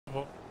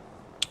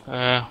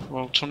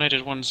Well,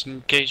 Tornado 1's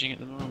engaging at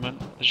the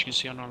moment, as you can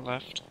see on our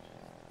left.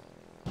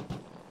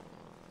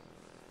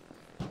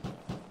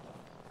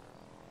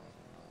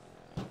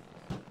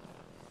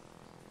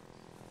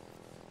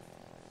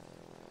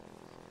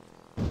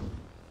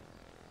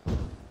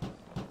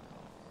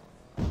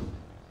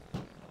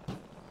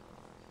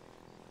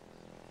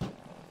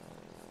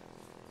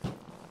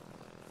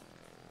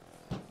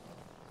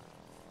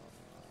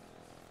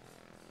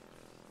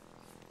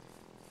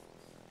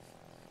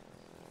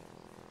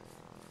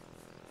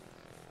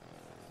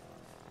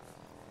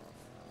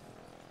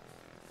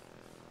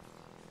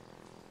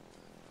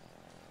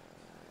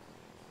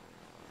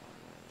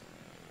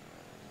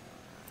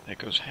 There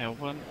goes Hail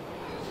 1.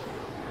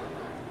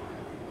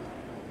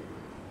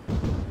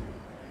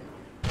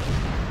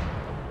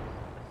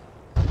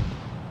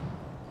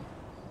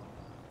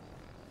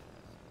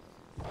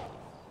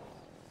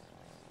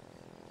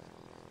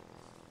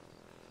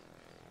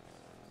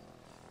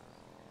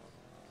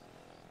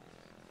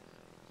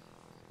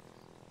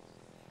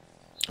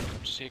 I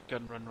see a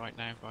gun run right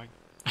now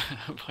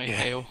by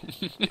Hail.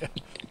 Yeah.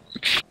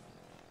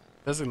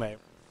 Designate.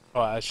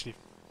 Oh, actually.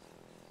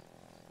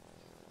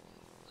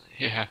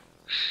 Yeah.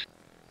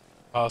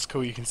 Oh, it's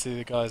cool, you can see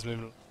the guys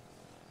moving.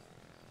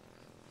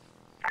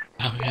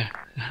 Oh yeah.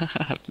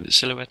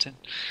 Silhouetting.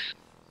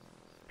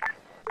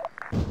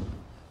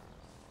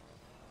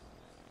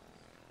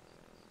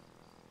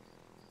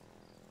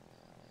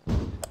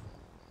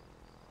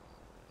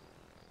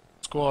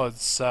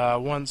 Squads,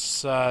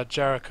 once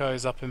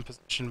Jericho's up in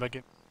position,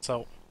 begin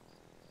assault.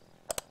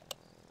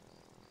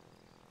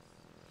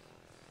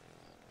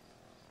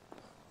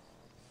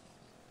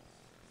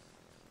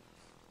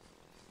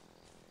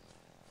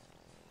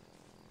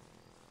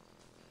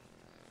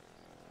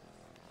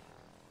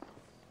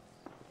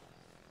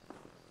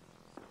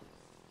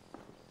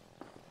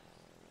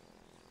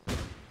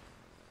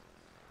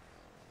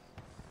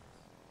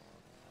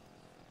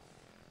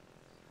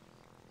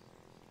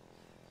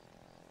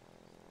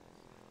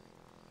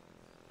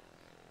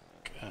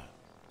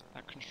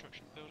 That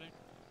construction building.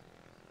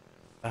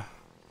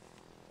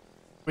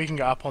 We can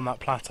get up on that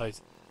plateau,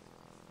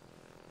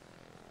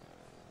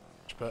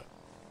 but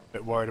a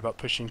bit worried about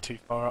pushing too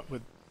far up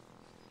with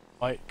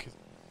Mike.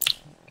 Cause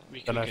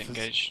we can get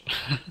engaged.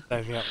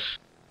 Anything up.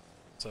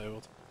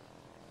 So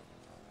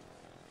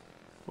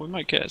we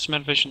might get some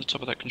elevation at the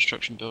top of that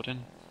construction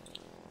building.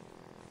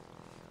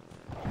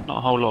 Not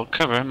a whole lot of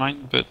cover,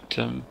 mind, but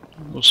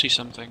we'll see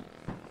something.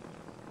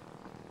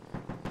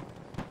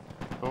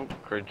 Oh,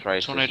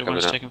 Tornado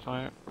 1's taking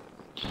fire.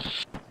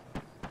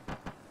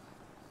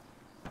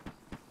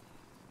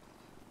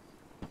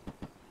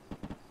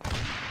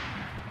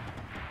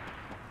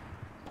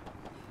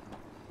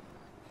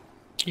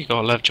 You got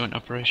 11 joint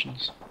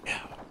operations.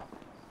 Yeah.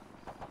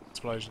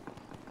 Explosion.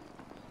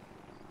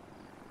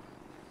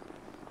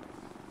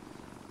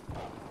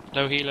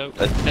 Low helo.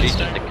 The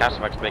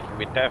Casamax making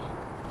me deaf.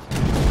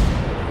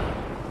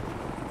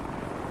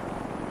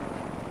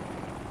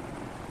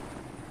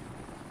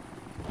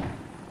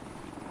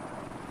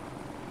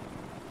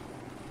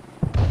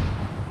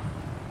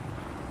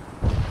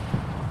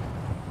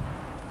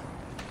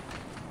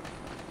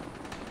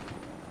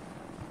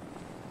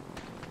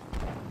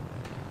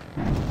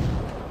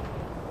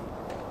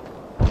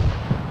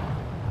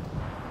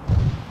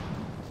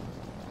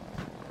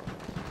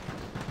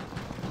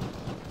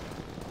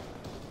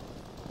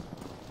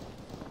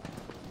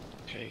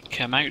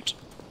 Cam out.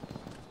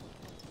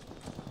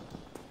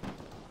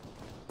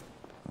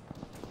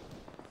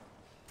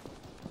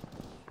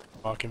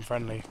 Marking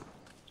friendly.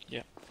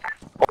 Yeah.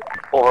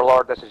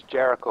 Overlord, this is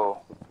Jericho.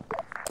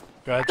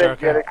 Go ahead,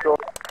 Jericho.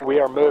 We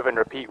are moving,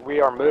 repeat, we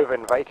are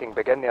moving, Viking,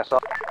 begin the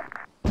assault.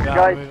 Yeah,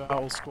 Guys. move out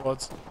all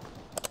squads.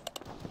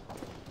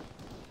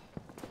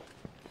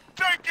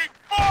 Taking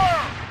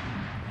fire!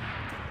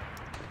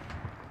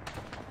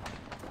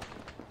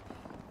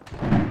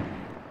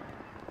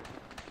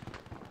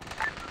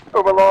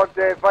 Overlord,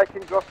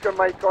 Viking Oscar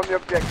Mike on the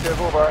objective,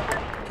 over.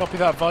 Copy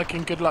that,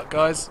 Viking. Good luck,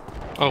 guys.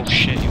 Oh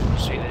shit, you want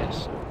to see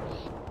this?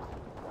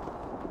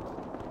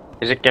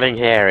 Is it getting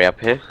hairy up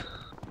here?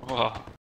 Whoa.